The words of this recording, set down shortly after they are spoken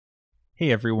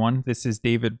Hey everyone, this is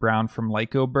David Brown from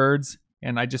Lyco Birds,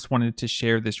 and I just wanted to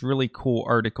share this really cool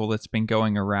article that's been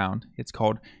going around. It's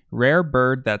called Rare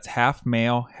Bird That's Half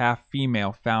Male, Half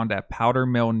Female Found at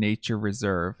Powdermill Nature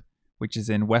Reserve, which is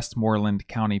in Westmoreland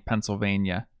County,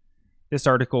 Pennsylvania. This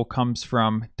article comes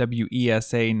from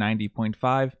WESA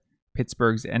 90.5,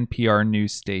 Pittsburgh's NPR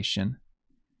news station.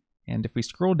 And if we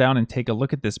scroll down and take a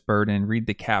look at this bird and read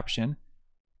the caption,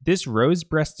 this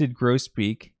rose-breasted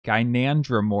grosbeak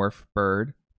gynandromorph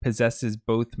bird possesses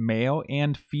both male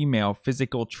and female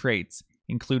physical traits,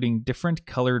 including different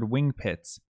colored wing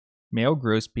pits. Male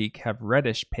grosbeak have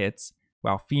reddish pits,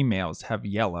 while females have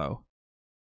yellow.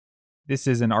 This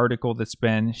is an article that's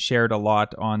been shared a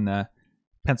lot on the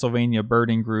Pennsylvania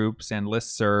birding groups and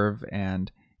listserv,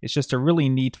 and it's just a really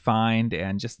neat find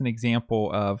and just an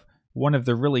example of one of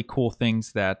the really cool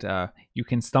things that you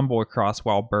can stumble across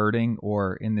while birding,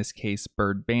 or in this case,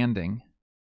 bird banding.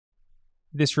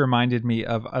 This reminded me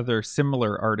of other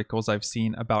similar articles I've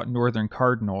seen about northern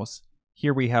cardinals.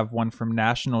 Here we have one from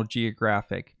National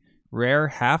Geographic, Rare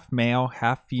Half-Male,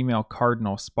 Half-Female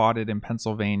Cardinal Spotted in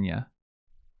Pennsylvania.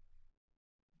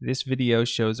 This video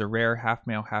shows a rare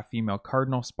half-male, half-female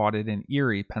cardinal spotted in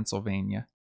Erie, Pennsylvania.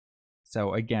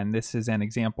 So again, this is an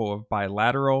example of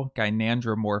bilateral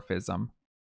gynandromorphism.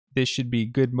 This should be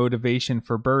good motivation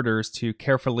for birders to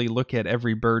carefully look at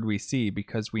every bird we see,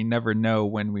 because we never know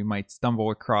when we might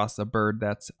stumble across a bird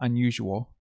that's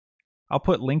unusual. I'll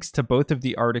put links to both of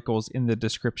the articles in the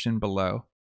description below.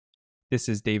 This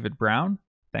is David Brown.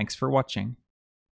 Thanks for watching.